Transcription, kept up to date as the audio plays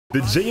The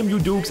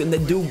JMU Dukes and the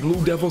Duke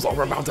Blue Devils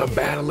are about to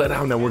battle it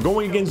out. Now, we're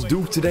going against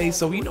Duke today,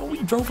 so, we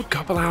drove a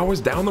couple hours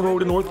down the road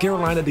to North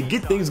Carolina to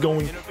get things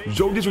going.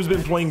 Joe Disher's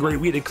been playing great.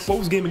 We had a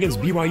close game against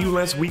BYU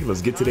last week.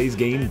 Let's get today's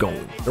game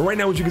going. And right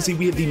now, as you can see,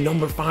 we have the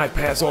number 5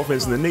 pass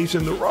offense in the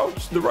nation. The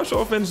rush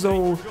offense,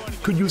 though,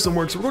 could use some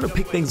work, so we're going to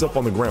pick things up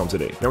on the ground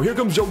today. Now, here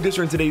comes Joe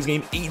Disher in today's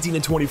game,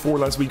 18-24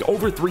 last week,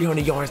 over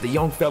 300 yards. The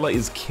young fella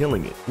is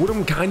killing it. What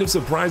I'm kind of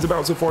surprised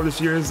about so far this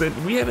year is that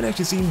we haven't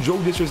actually seen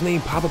Joe Disher's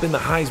name pop up in the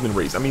Heisman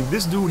race. I mean,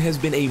 this dude has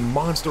been a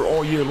monster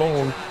all year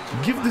long.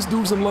 Give this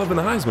dude some love in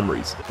the Heisman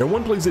race. Now,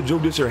 one place that Joe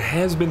Disher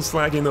has been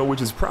slacking, though,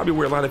 which is probably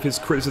where a lot of his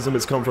criticism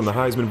has come from the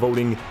Heisman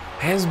voting,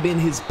 has been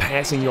his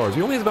passing yards.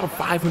 He only has about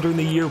 500 in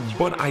the year,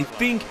 but I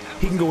think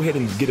he can go ahead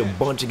and get a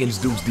bunch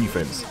against Duke's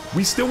defense.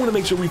 We still want to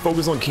make sure we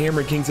focus on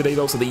Cameron King today,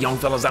 though, so the young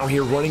fella's out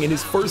here running, and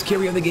his first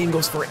carry of the game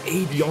goes for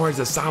 8 yards,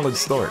 a solid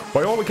start.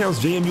 By all accounts,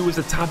 JMU is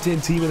the top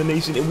 10 team in the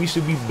nation, and we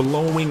should be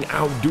blowing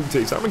out Duke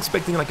today. So I'm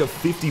expecting like a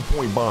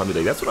 50-point bomb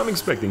today. That's what I'm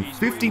expecting.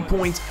 50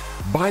 points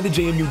by the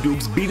JMU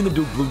Dukes, beating the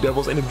Duke Blue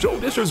Devils. And if Joe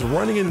Disher's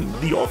running in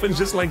the offense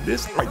just like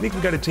this, I think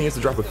we got a chance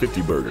to drop a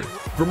 50 burger.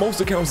 For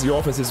most accounts, the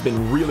offense has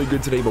been really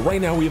good today, but right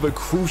now we have a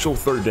crucial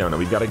third down. Now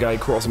we've got a guy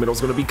across the middle.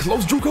 It's going to be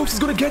close. Drew Coates is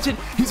going to catch it.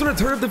 He's going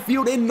to turn up the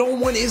field, and no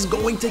one is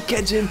going to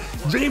catch him.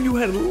 JMU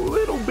had a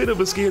little bit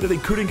of a scare that they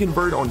couldn't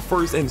convert on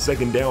first and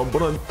second down,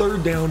 but on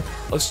third down,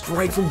 a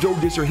strike from Joe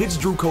Disher hits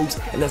Drew Coates,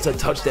 and that's a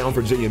touchdown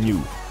for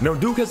JMU. Now,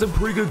 Duke has a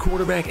pretty good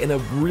quarterback and a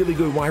really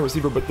good wide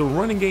receiver, but the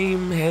running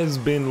game has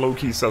been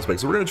low-key suspect.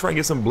 So we're going to try and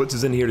get some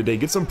blitzes in here today,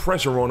 get some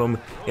pressure on them,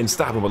 and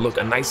stop them. But look,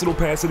 a nice little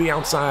pass to the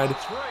outside.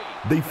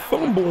 They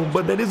fumble,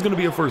 but that is going to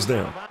be a first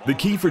down. The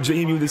key for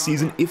JMU this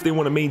season, if they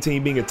want to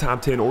maintain being a top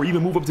 10 or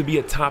even move up to be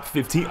a top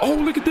 15. Oh,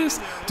 look at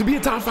this. To be a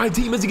top 5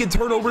 team is to get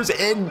turnovers,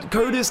 and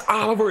Curtis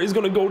Oliver is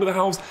going to go to the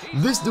house.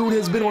 This dude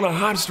has been on a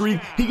hot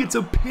streak. He gets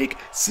a pick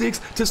 6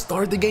 to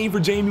start the game for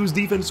JMU's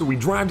defense. So we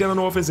drive down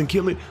on offense and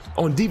kill it.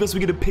 On defense, we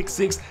get a pick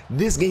 6.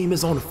 This game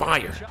is on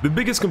fire. The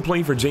biggest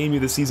complaint for JMU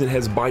this season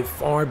has by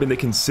far been the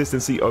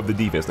consistency of the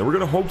defense. Now, we're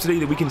going to hope today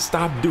that we can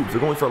stop Duke. They're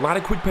going for a lot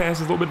of quick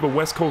passes, a little bit of a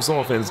West Coast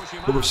offense,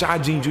 but Rashad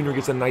Jean Jr.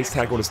 gets a nice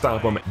tackle to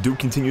stop him. Duke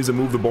continues to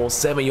move the ball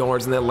 7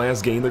 yards in that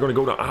last game. They're going to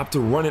go to opt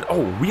to run it.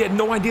 Oh, we had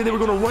no idea they were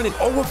going to run it.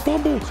 Oh, a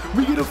fumble.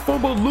 We get a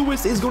fumble.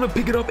 Lewis is going to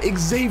pick it up.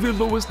 Xavier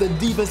Lewis, the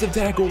defensive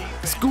tackle,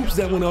 scoops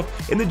that one up,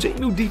 and the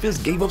JMU defense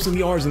gave up some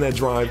yards in that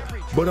drive,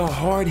 but a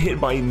hard hit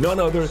by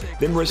none other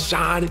than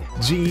Rashad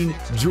Jean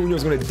Jr.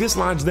 is going to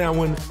dislodge that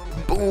one.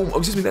 Boom. Oh,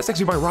 excuse me, that's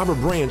actually by Robert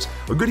Branch.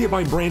 A good hit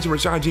by Branch, and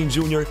Rashad Jean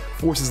Jr.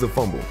 forces the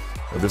fumble.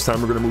 This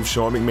time we're going to move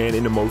Sean McMahon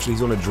into motion.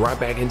 He's going to drop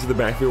back into the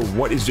backfield.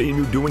 What is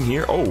JMU doing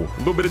here? Oh, a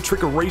little bit of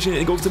trickeration.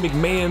 It goes to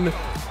McMahon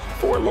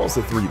for a loss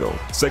of 3, though.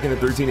 2nd and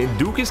 13, and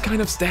Duke is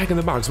kind of stacking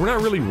the box. We're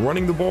not really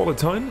running the ball a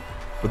ton,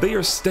 but they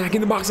are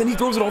stacking the box, and he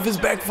throws it off his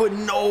back foot.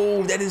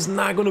 No, that is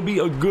not going to be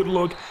a good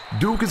look.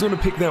 Duke is going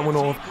to pick that one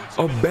off.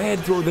 A bad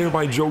throw there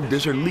by Joe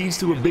Disher leads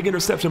to a big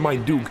interception by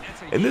Duke,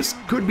 and this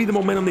could be the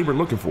momentum they were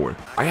looking for.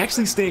 I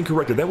actually stand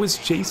corrected. That was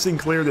Chase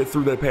Sinclair that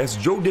threw that pass.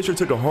 Joe Disher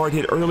took a hard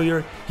hit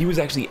earlier. He was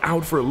actually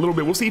out for a little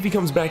bit. We'll see if he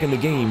comes back in the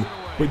game,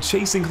 but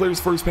Chase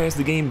Sinclair's first pass of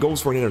the game goes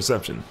for an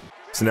interception.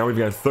 So now we've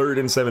got 3rd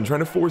and 7,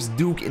 trying to force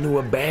Duke into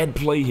a bad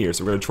play here.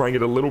 So we're going to try and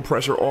get a little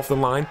pressure off the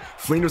line.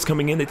 Fleender's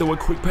coming in. They throw a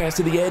quick pass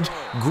to the edge.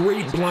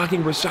 Great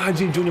blocking. Rashad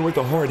Jean Jr. with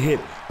a hard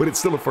hit, but it's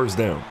still a first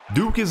down.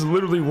 Duke is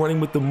literally running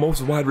with the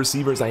most wide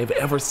receivers I have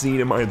ever seen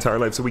in my entire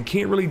life, so we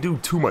can't really do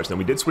too much. Now,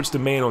 we did switch to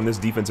man on this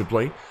defensive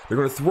play. They're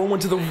going to throw one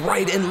to the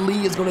right, and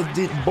Lee is going to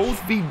get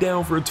both feet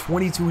down for a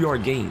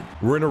 22-yard gain.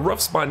 We're in a rough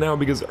spot now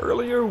because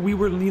earlier we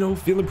were,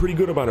 feeling pretty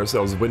good about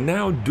ourselves, but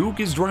now Duke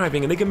is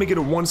driving, and they can make it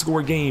a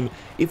 1-score game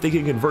if they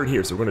can convert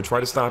here. So we're going to try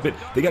to stop it.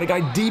 They got a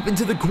guy deep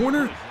into the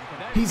corner.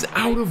 He's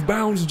out of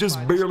bounds, just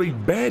barely.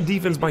 Bad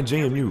defense by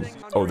JMU.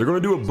 Oh, they're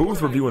going to do a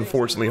booth review,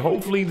 unfortunately.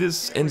 Hopefully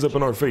this ends up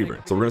in our favor.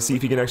 So we're going to see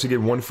if he can actually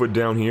get 1 foot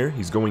down here.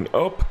 He's going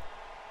up.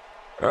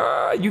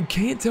 You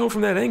can't tell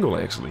from that angle,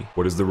 actually.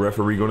 What is the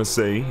referee going to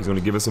say? He's going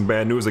to give us some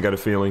bad news, I got a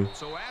feeling.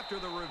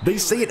 They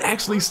say it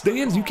actually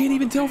stands. You can't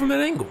even tell from that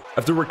angle.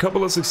 After a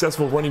couple of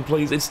successful running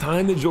plays, it's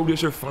time that Joe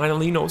Disher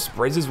finally,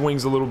 spreads his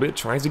wings a little bit,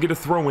 tries to get a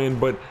throw in,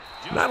 but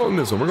not on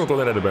this one. We're going to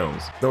throw that out of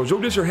bounds. Now, Joe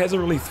Disher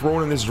hasn't really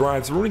thrown in this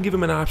drive, so we're going to give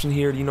him an option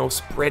here to,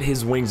 spread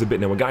his wings a bit.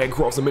 Now, a guy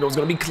across the middle is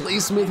going to be Clay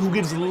Smith, who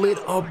gets lit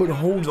up but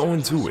holds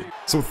on to it.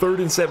 So 3rd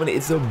and 7,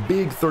 it's a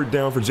big 3rd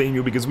down for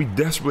JMU because we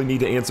desperately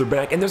need to answer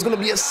back, and there's going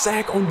to be a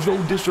sack on Joe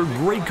Disher.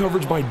 Great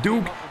coverage by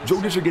Duke.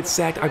 Joe Disher gets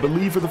sacked, I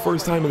believe, for the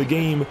first time of the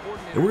game,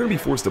 and we're going to be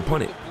forced to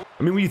punt it.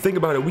 I mean, when you think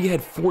about it, we had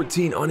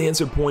 14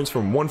 unanswered points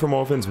from 1 from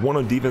offense, 1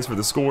 on defense for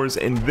the scores,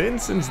 and then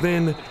since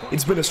then,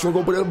 it's been a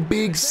struggle, but a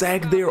big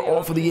sack there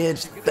off of the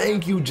edge.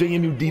 Thank you,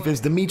 JMU defense.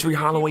 Dimitri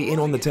Holloway in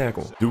on the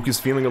tackle. Duke is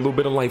feeling a little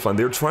bit of lifeline.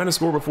 They're trying to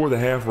score before the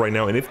half right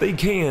now, and if they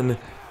can,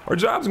 our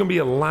job's going to be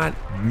a lot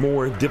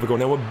more difficult.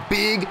 Now, a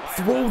big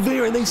throw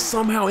there, and they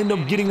somehow end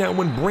up getting that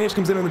one. Branch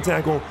comes in on the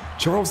tackle.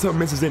 Charles Tubb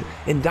misses it,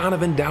 and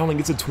Donovan Dowling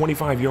gets a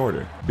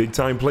 25-yarder.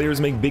 Big-time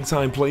players make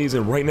big-time plays,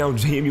 and right now,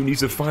 JMU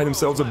needs to find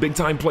themselves a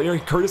big-time player.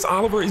 Curtis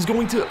Oliver is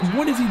going to...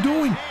 What is he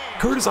doing?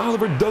 Curtis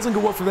Oliver doesn't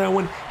go up for that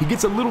one. He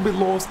gets a little bit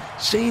lost.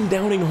 Shane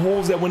Downing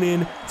holds that one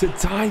in to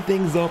tie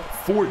things up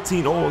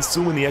 14-all,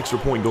 assuming the extra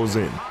point goes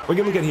in.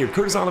 Again, look at here.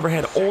 Curtis Oliver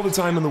had all the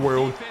time in the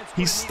world.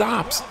 He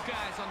stops,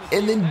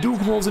 and then Duke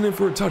holds it in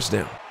for a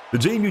touchdown. The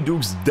JMU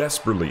Dukes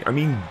desperately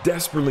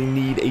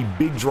need a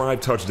big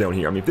drive touchdown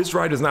here. I mean, if this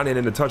drive does not end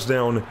in a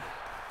touchdown,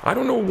 I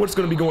don't know what's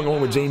going to be going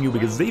on with JMU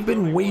because they've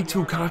been way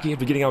too cocky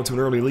after getting out to an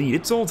early lead.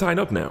 It's all tied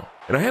up now.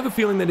 And I have a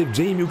feeling that if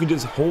JMU can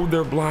just hold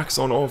their blocks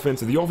on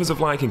offense, if the offensive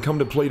line can come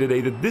to play today,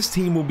 that this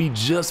team will be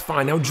just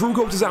fine. Now, Drew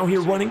Coates is out here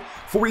running.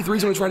 43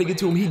 is going to try to get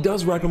to him. He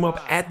does wrap him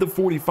up at the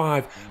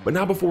 45, but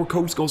not before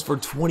Coates goes for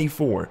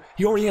 24.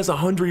 He already has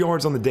 100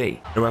 yards on the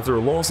day. Now, after a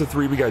loss of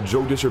 3, we got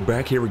Joe Disher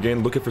back here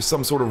again looking for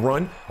some sort of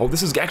run. Oh,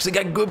 this has actually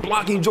got good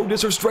blocking. Joe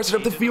Disher stretches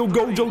up the field.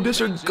 Go, Joe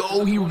Disher,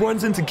 go. He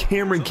runs into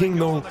Cameron King,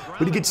 though,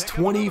 but he gets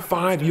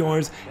 25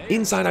 yards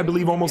inside, I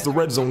believe, almost the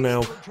red zone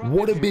now.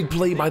 What a big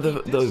play by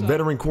the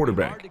veteran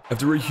quarterback.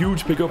 After a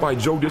huge pickup by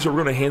Joe Disher,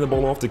 we're going to hand the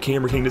ball off to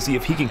Cameron King to see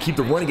if he can keep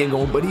the running game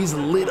going, but he's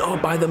lit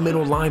up by the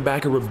middle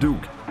linebacker of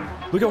Duke.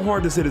 Look how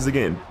hard this hit is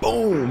again.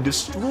 Boom,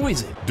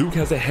 destroys it. Duke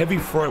has a heavy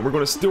front. We're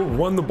going to still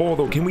run the ball,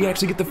 though. Can we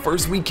actually get the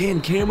first we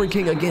can? Cameron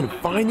King, again,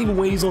 finding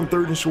ways on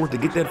 3rd and short to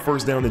get that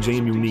first down that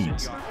JMU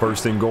needs.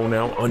 First and goal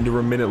now, under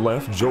a minute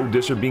left. Joe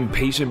Disher being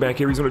patient back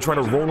here. He's going to try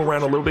to roll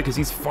around a little bit because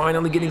he's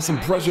finally getting some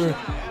pressure.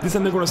 This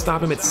time they're going to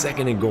stop him at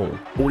 2nd and goal.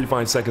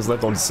 45 seconds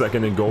left on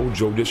 2nd and goal.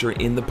 Joe Disher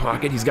in the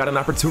pocket. He's got an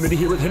opportunity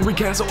here with Henry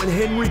Castle, and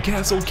Henry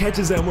Castle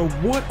catches that one.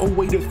 What a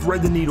way to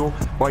thread the needle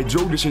by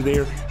Joe Disher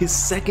there. His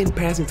 2nd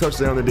passing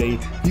touchdown of the day.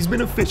 He's been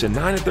efficient.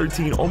 9 of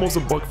 13, almost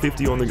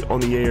 $150 on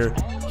the air.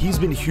 He's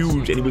been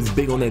huge, and he was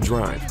big on that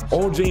drive.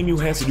 All JMU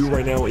has to do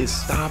right now is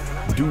stop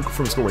Duke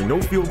from scoring. No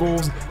field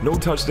goals, no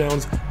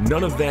touchdowns,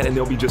 none of that, and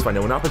they'll be just fine.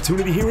 Now, an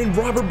opportunity here, and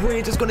Robert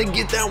Branch is going to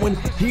get that one.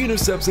 He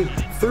intercepts it.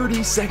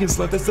 30 seconds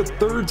left. That's the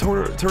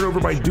 3rd turnover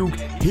by Duke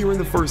here in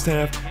the first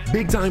half.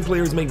 Big-time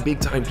players make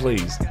big-time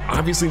plays.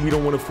 Obviously, we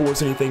don't want to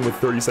force anything with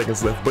 30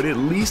 seconds left, but at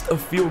least a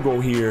field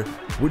goal here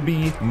would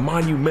be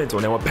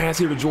monumental. Now, a pass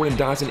here to Jordan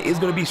Dotson is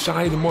going to be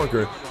shy of the marker.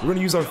 We're going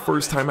to use our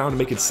first timeout to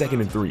make it 2nd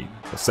and 3.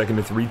 A 2nd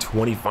and 3,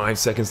 25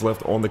 seconds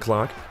left on the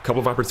clock.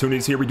 Couple of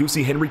opportunities here. We do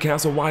see Henry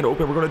Castle wide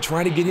open. We're going to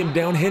try to get him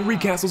down. Henry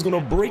Castle's going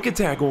to break a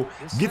tackle,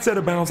 gets out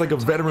of bounds like a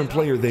veteran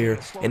player there,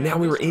 and now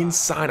we are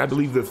inside, I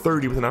believe, the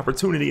 30 with an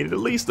opportunity at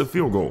least a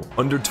field goal.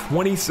 Under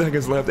 20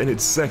 seconds left, and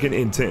it's 2nd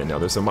and 10. Now,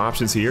 there's some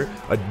options here.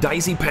 A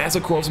dicey pass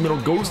across the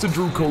middle goes to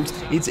Drew Coates.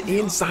 It's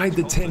inside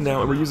the 10 now,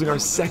 and we're using our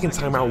 2nd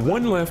timeout.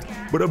 1 left,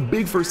 but a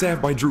big first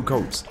half by Drew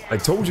Coates. I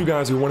told you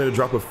guys we wanted to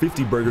drop a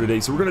 50 burger today,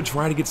 so we're going to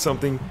try to get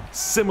something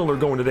similar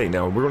going today.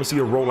 Now, we're going to see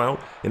a rollout,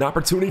 an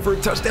opportunity for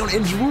a touchdown,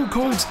 and Drew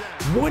Coates,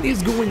 what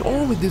is going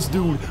on with this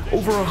dude?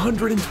 Over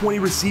 120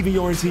 receiving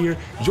yards here.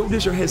 Joe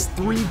Disher has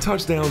 3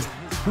 touchdowns.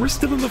 We're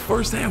still in the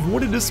first half.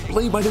 What a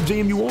display by the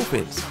JMU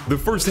offense. The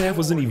first half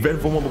was an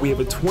eventful one, but we have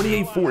a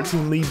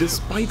 28-14 lead.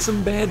 Despite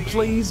some bad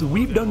plays,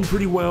 we've done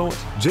pretty well.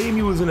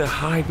 JMU is in a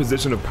high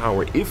position of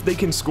power. If they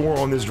can score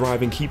on this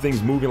drive and keep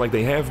things moving like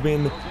they have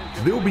been,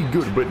 they'll be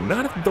good, but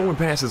not if throwing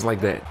passes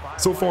like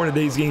that. So far in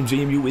today's game,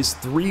 JMU is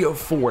 3 of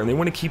 4, and they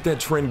want to keep that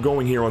trend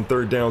going here on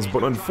 3rd downs,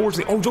 but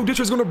unfortunately, oh, Joe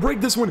Disher is going to break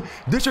this one.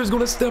 Disher is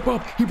going to step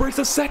up. He breaks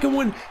the 2nd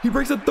one. He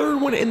breaks the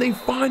 3rd one, and they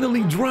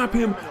finally drop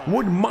him.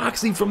 What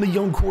moxie from the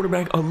young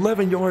quarterback.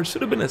 11 yards.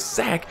 Should have been a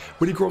sack,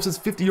 but he crosses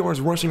 50 yards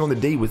rushing on the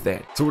day with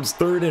that. So it's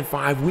 3rd and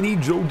 5. We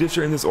need Joe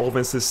Disher in this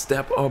offense to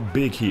step up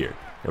big here.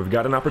 Now we've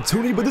got an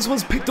opportunity, but this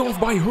one's picked off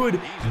by Hood.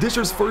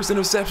 Disher's first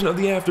interception of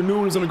the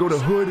afternoon is going to go to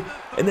Hood,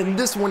 and then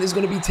this one is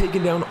going to be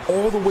taken down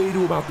all the way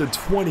to about the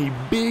 20.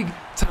 Big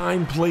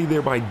time play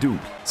there by Duke.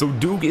 So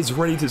Duke is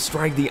ready to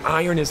strike. The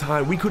iron is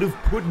hot. We could have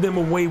put them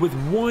away with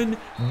one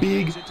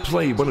big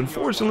play, but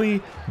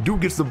unfortunately,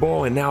 Duke gets the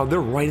ball, and now they're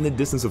right in the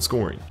distance of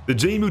scoring. The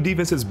JMU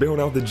defense has bailed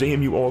out the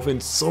JMU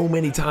offense so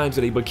many times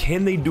today, but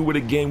can they do it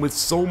again with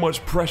so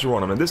much pressure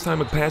on them? And this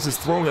time a pass is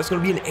thrown. That's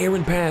going to be an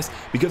errant pass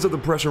because of the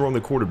pressure on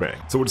the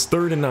quarterback. So it's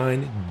 3rd and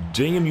 9.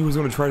 JMU is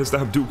going to try to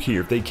stop Duke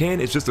here. If they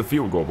can, it's just a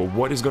field goal, but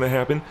what is going to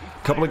happen?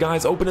 A couple of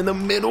guys open in the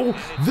middle.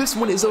 This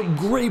one is a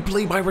great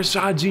play by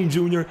Rashad Jean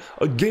Jr.,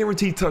 a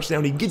guaranteed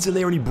touchdown. He gets in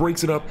there and he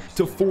breaks it up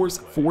to force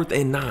 4th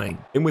and 9.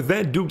 And with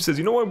that, Duke says,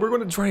 you know what, we're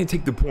going to try and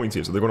take the points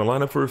here. So they're going to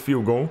line up for a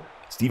field goal.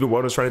 Stephen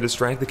Weldon's trying to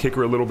distract the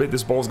kicker a little bit.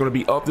 This ball's going to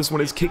be up. This one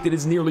is kicked. It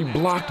is nearly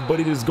blocked, but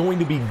it is going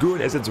to be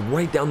good as it's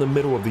right down the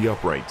middle of the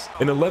uprights.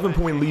 An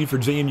 11-point lead for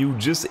JMU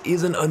just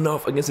isn't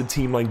enough against a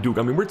team like Duke.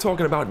 I mean, we're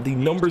talking about the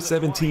number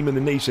 7 team in the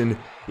nation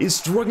is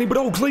struggling, but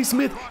oh, Clay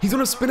Smith, he's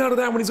going to spin out of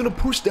that one. He's going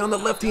to push down the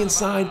left-hand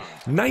side.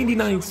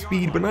 99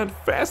 speed, but not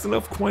fast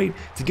enough quite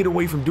to get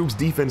away from Duke's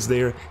defense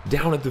there,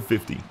 down at the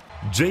 50.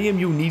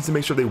 JMU needs to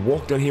make sure they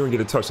walk down here and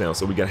get a touchdown.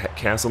 So we got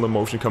Castle in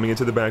motion coming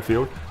into the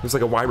backfield. Looks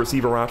like a wide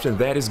receiver option.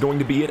 That is going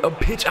to be it. A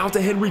pitch out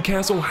to Henry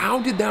Castle.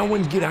 How did that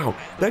one get out?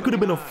 That could have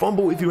been a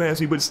fumble if you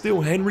ask me, but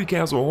still Henry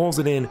Castle hauls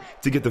it in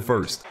to get the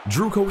first.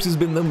 Drew Coates has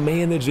been the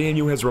man that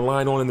JMU has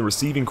relied on in the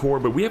receiving core,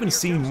 but we haven't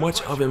seen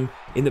much of him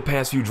in the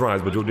past few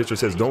drives, but Joe Disher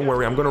says, don't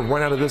worry, I'm going to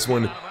run out of this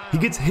one. He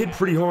gets hit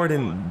pretty hard,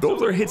 and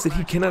those are hits that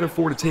he cannot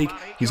afford to take.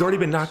 He's already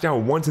been knocked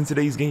out once in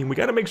today's game. We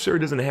got to make sure it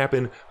doesn't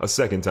happen a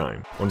second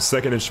time. On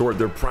second and short,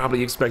 they're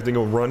probably expecting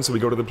a run, so we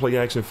go to the play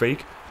action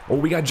fake. Oh,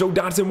 we got Joe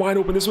Dotson wide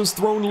open. This one's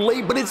thrown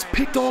late, but it's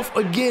picked off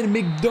again.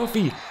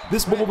 McDuffie.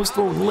 This ball was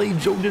thrown late.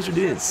 Joe Disher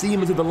didn't see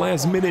him until the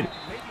last minute,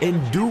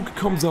 and Duke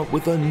comes up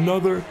with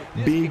another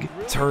big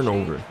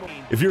turnover.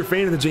 If you're a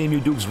fan of the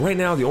JMU Dukes right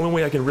now, the only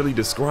way I can really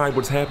describe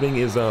what's happening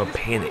is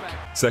panic.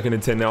 Second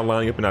and 10 now,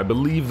 lining up in, I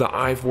believe, the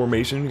I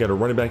formation. You got a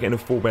running back and a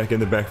fullback in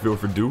the backfield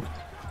for Duke.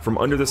 From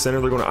under the center,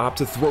 they're going to opt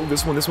to throw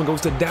this one. This one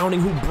goes to Downing,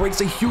 who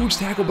breaks a huge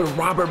tackle, but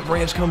Robert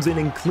Branch comes in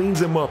and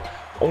cleans him up,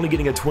 only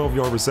getting a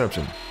 12-yard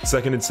reception.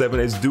 Second and 7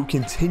 as Duke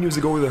continues to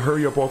go with a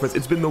hurry-up offense.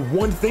 It's been the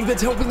one thing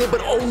that's helping them, but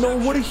oh no,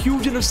 what a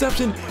huge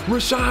interception.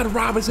 Rashad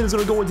Robinson is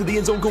going to go into the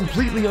end zone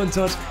completely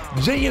untouched.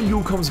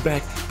 JMU comes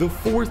back, the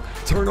 4th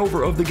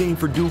turnover of the game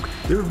for Duke.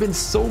 There have been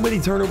so many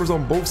turnovers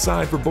on both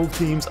sides for both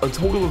teams, a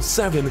total of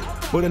 7,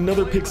 but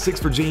another pick 6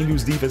 for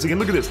JMU's defense. Again,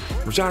 look at this.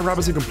 Rashad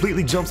Robinson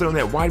completely jumps in on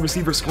that wide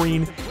receiver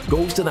screen,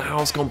 goes to the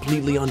house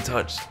completely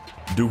untouched.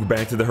 Duke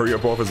back to the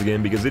hurry-up offense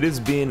again because it has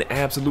been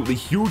absolutely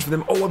huge for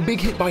them. Oh, a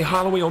big hit by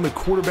Holloway on the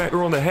quarterback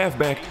or on the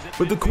halfback,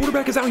 but the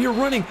quarterback is out here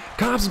running.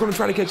 Cobbs is going to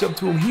try to catch up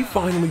to him. He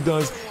finally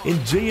does, and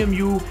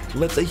JMU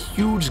lets a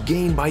huge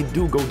gain by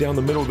Duke go down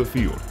the middle of the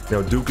field.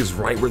 Now, Duke is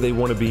right where they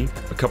want to be.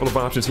 A couple of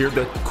options here.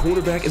 The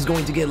quarterback is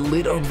going to get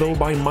lit up, though,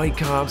 by Mike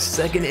Cobbs.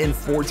 2nd and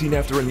 14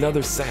 after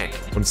another sack.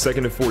 On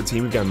 2nd and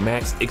 14, we've got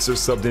Max Ixer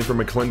subbed in for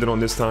McClendon on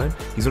this time.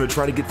 He's going to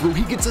try to get through.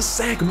 He gets a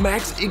sack.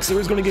 Max Ixer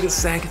is going to get a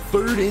sack.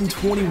 3rd and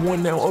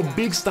 21 now. A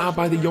big stop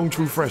by the young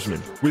true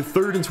freshman. With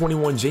 3rd and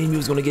 21, JMU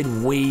is going to get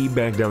way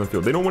back down the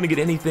field. They don't want to get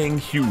anything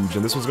huge,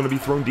 and this one's going to be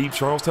thrown deep.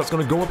 Charles Tutt's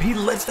going to go up. He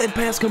lets that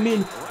pass come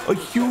in. A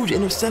huge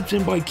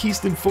interception by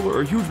Keaston Fuller,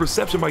 or a huge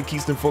reception by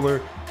Keaston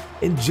Fuller,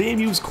 and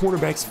JMU's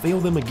cornerbacks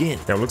fail them again.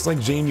 Now, it looks like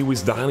JMU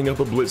is dialing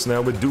up a blitz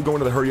now, but Duke going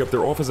to the hurry up.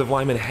 Their offensive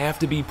linemen have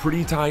to be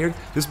pretty tired.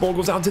 This ball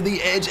goes out to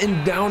the edge,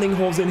 and Downing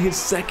hauls in his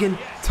 2nd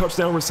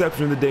touchdown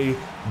reception of the day.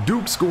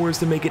 Duke scores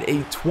to make it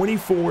a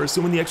 24,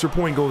 assuming the extra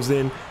point goes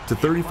in, to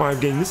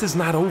 35 game. This is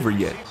not over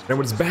yet. Now,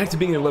 it's back to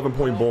being an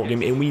 11-point ball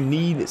game, and we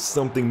need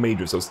something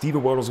major. So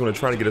Steven Weldon's going to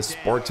try to get a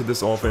spark to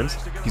this offense.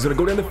 He's going to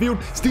go down the field.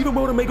 Steven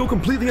Weldon may go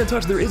completely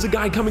untouched. There is a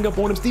guy coming up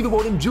on him. Steven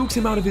Weldon jukes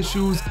him out of his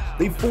shoes.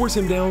 They force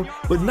him down,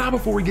 but not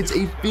before he gets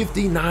a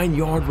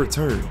 59-yard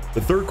return.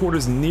 The 3rd quarter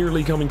is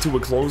nearly coming to a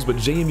close, but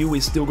JMU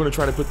is still going to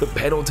try to put the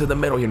pedal to the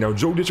metal here. Now,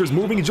 Joe Disher's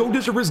moving, and Joe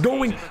Disher is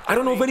going. I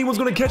don't know if anyone's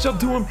going to catch up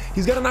to him.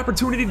 He's got an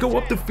opportunity to go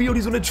up the field.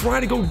 He's going to try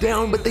to go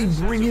down, but they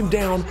bring him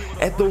down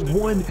at the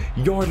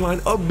 1-yard line.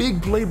 A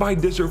big play by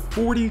Disher,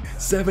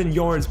 47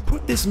 yards.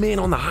 Put this man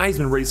on the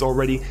Heisman race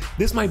already.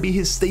 This might be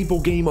his staple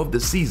game of the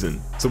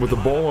season. So with the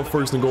ball on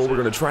 1st and goal, we're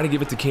going to try to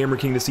give it to Cameron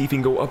King to see if he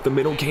can go up the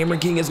middle.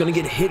 Cameron King is going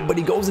to get hit, but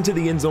he goes into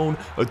the end zone.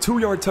 A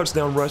 2-yard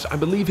touchdown rush. I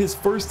believe his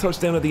first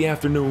touchdown of the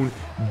afternoon.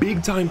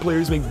 Big time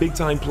players make big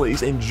time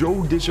plays, and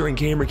Joe Disher and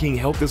Cameron King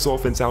help this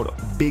offense out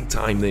big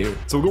time there.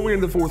 So going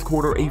into the 4th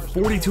quarter, a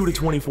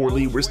 42-24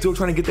 lead. We're still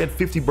trying to get that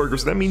 50 burger,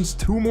 so that means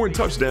 2 more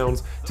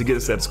touchdowns to get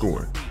us that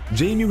score.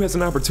 JMU has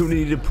an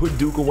opportunity to put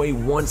Duke away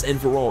once and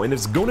for all, and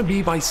it's going to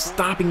be by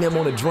stopping them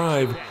on a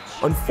drive.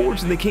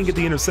 Unfortunately, they can't get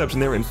the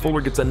interception there, and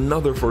Fuller gets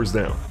another 1st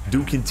down.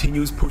 Duke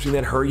continues pushing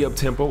that hurry-up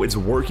tempo. It's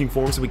working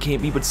for him, so we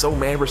can't be but so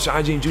mad.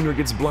 Rashad James Jr.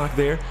 gets blocked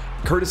there.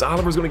 Curtis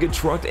Oliver's going to get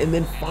trucked, and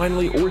then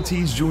finally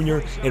Ortiz Jr.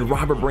 and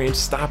Robert Branch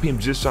stop him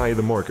just shy of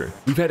the marker.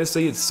 We've had to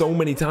say it so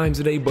many times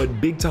today, but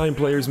big-time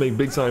players make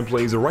big-time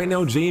plays, and right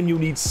now JMU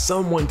needs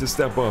someone to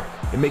step up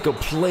and make a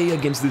play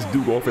against this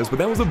Duke offense, but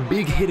that was a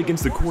big hit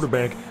against the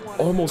quarterback,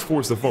 almost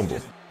forced a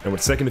fumble. And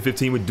with 2nd and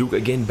 15 with Duke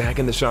again back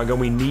in the shotgun,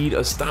 we need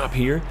a stop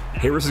here.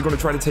 Harris is going to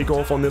try to take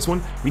off on this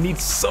one. We need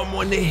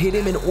someone to hit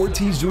him, and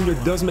Ortiz Jr.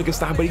 does make a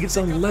stop, but he gets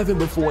 11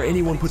 before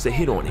anyone puts a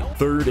hit on him.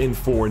 3rd and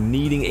 4,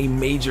 needing a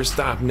major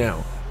stop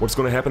now. What's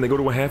going to happen? They go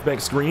to a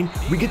halfback screen.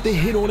 We get the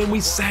hit on him.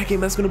 We sack him.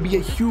 That's going to be a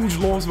huge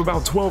loss of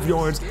about 12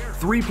 yards.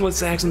 3+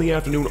 sacks in the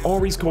afternoon.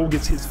 Aries Cole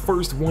gets his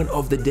first one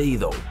of the day,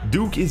 though.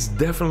 Duke is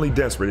definitely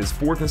desperate. It's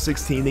 4th and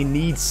 16. They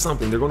need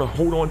something. They're going to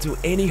hold on to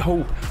any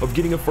hope of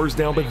getting a 1st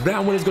down, but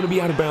that one is going to be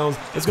out of bounds.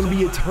 It's going to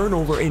be a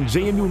turnover, and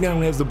JMU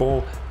now has the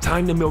ball.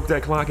 Time to milk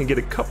that clock and get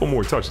a couple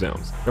more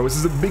touchdowns. Now, this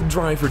is a big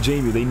drive for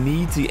JMU. They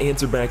need to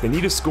answer back. They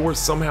need to score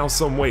somehow,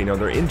 some way. Now,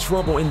 they're in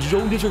trouble, and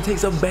Joe Disher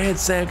takes a bad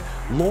sack.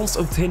 Loss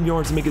of 10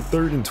 yards to make it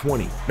 3rd and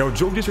 20. Now,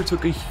 Joe Disher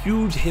took a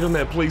huge hit on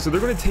that play, so they're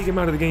going to take him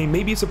out of the game.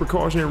 Maybe it's a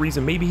precautionary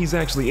reason. Maybe he's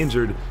actually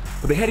injured,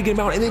 but they had to get him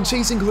out. And then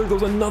Chase Sinclair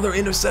goes another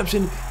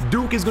interception.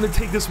 Duke is going to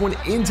take this one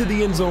into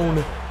the end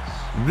zone.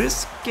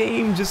 This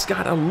game just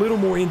got a little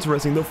more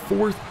interesting. The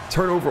 4th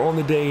turnover on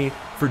the day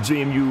for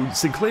JMU.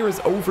 Sinclair is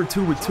 0 for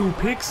 2 with 2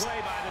 picks.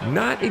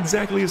 Not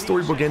exactly a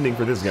storybook ending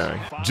for this guy.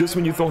 Just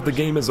when you thought the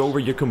game is over,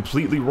 you're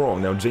completely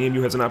wrong. Now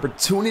JMU has an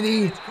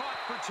opportunity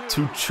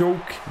to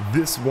choke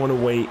this one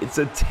away. It's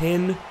a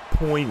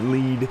 10-point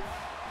lead.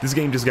 this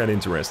game just got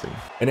interesting.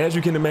 And as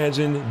you can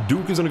imagine,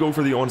 Duke is going to go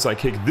for the onside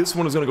kick. This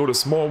one is going to go to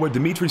Smallwood.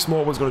 Dimitri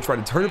Smallwood is going to try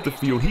to turn up the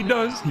field. He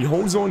does. He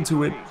holds on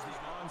to it.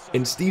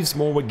 And Steve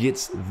Smallwood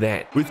gets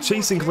that. With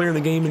Chase Sinclair in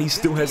the game and he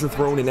still hasn't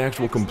thrown an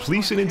actual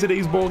completion in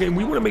today's ball game,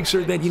 we want to make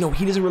sure that, he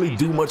doesn't really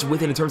do much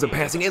with it in terms of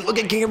passing. And look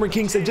at Cameron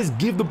King said, just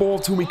give the ball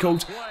to me,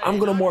 coach. I'm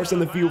going to march on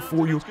the field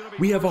for you.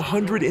 We have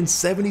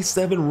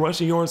 177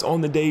 rushing yards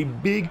on the day.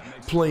 Big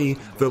play,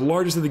 the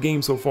largest of the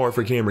game so far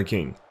for Cameron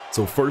King.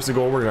 So first and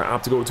goal, we're going to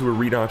opt to go to a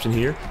read option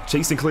here.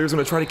 Chase Sinclair is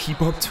going to try to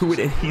keep up to it,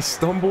 and he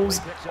stumbles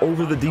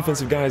over the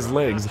defensive guy's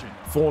legs,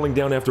 falling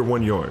down after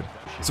 1 yard.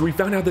 So we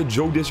found out that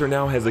Joe Disher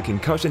now has a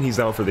concussion. He's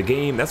out for the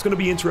game. That's going to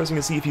be interesting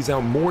to see if he's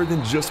out more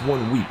than just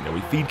 1 week. Now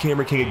we feed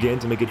Cameron King again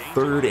to make it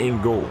 3rd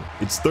and goal.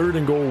 It's 3rd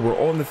and goal. We're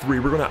on the 3.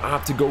 We're going to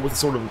opt to go with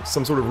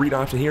some sort of read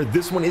option here.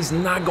 This one is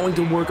not going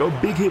to work. A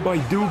big hit by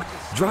Duke.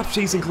 Drops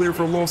Chase Sinclair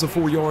for a loss of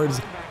 4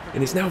 yards.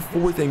 And it's now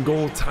 4th and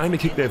goal, time to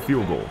kick that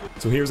field goal.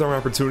 So here's our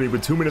opportunity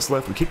with 2 minutes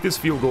left. We kick this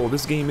field goal.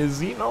 This game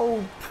is,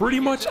 pretty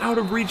much out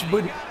of reach,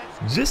 but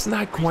just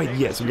not quite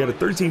yet. So we got a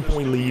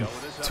 13-point lead.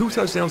 2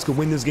 touchdowns could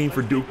win this game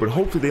for Duke, but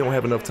hopefully they don't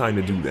have enough time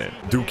to do that.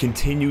 Duke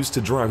continues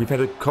to drive. We've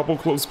had a couple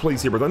close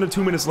plays here, but under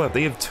 2 minutes left.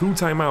 They have 2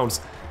 timeouts.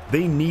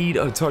 They need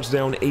a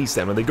touchdown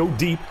ASAP. Now they go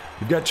deep.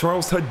 We've got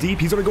Charles Tudd deep.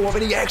 He's going to go up,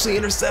 and he actually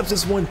intercepts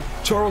this one.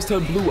 Charles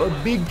Tudd blew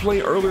a big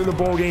play earlier in the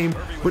ball game,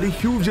 but a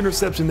huge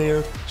interception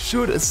there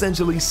should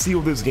essentially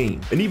seal this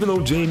game. And even though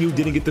JMU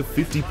didn't get the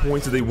 50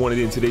 points that they wanted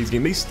in today's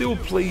game, they still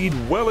played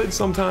well at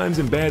some times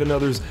and bad in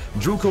others.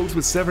 Drew Coates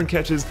with 7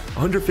 catches,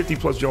 150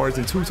 plus yards,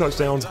 and 2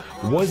 touchdowns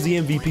was the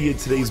MVP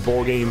of today's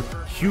ball game.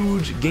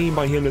 Huge game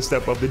by him to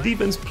step up. The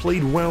defense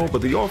played well,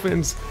 but the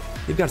offense,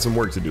 they've got some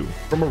work to do.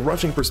 From a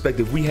rushing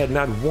perspective, we had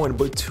not 1,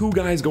 but 2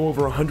 guys go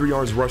over 100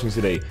 yards rushing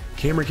today.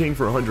 Cameron King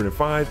for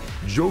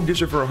 105, Joe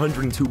Disher for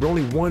 102, but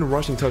only 1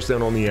 rushing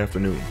touchdown on the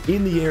afternoon.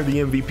 In the air, the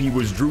MVP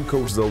was Drew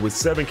Coates, though, with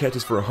 7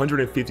 catches for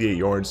 158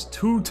 yards,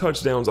 2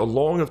 touchdowns, a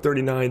long of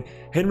 39.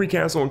 Henry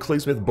Castle and Clay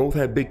Smith both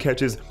had big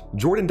catches.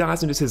 Jordan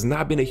Dodson just has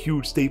not been a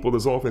huge staple of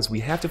this offense. We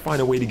have to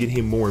find a way to get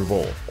him more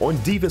involved.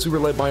 On defense, we were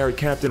led by our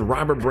captain,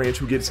 Robert Branch,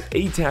 who gets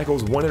 8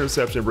 tackles, 1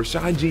 interception.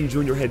 Rashad Jean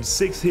Jr. had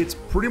 6 hits,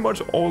 pretty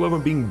much all of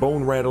them being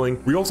bone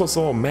rattling. We also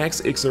saw Max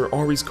Ixer,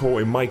 Aries Cole,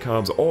 and Mike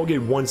Hobbs all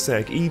get 1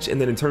 sack each.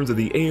 And then in terms of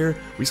the air,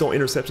 we saw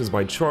interceptions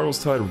by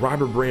Charles Tudd,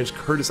 Robert Branch,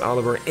 Curtis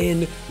Oliver,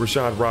 and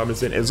Rashad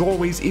Robinson. As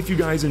always, if you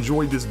guys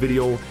enjoyed this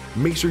video,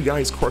 make sure you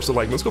guys crush the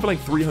like. Let's go for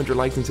like 300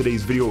 likes in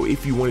today's video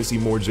if you want to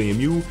see more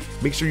JMU.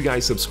 Make sure you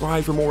guys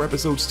subscribe for more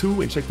episodes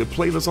too, and check the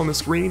playlist on the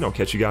screen. I'll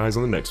catch you guys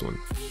on the next one.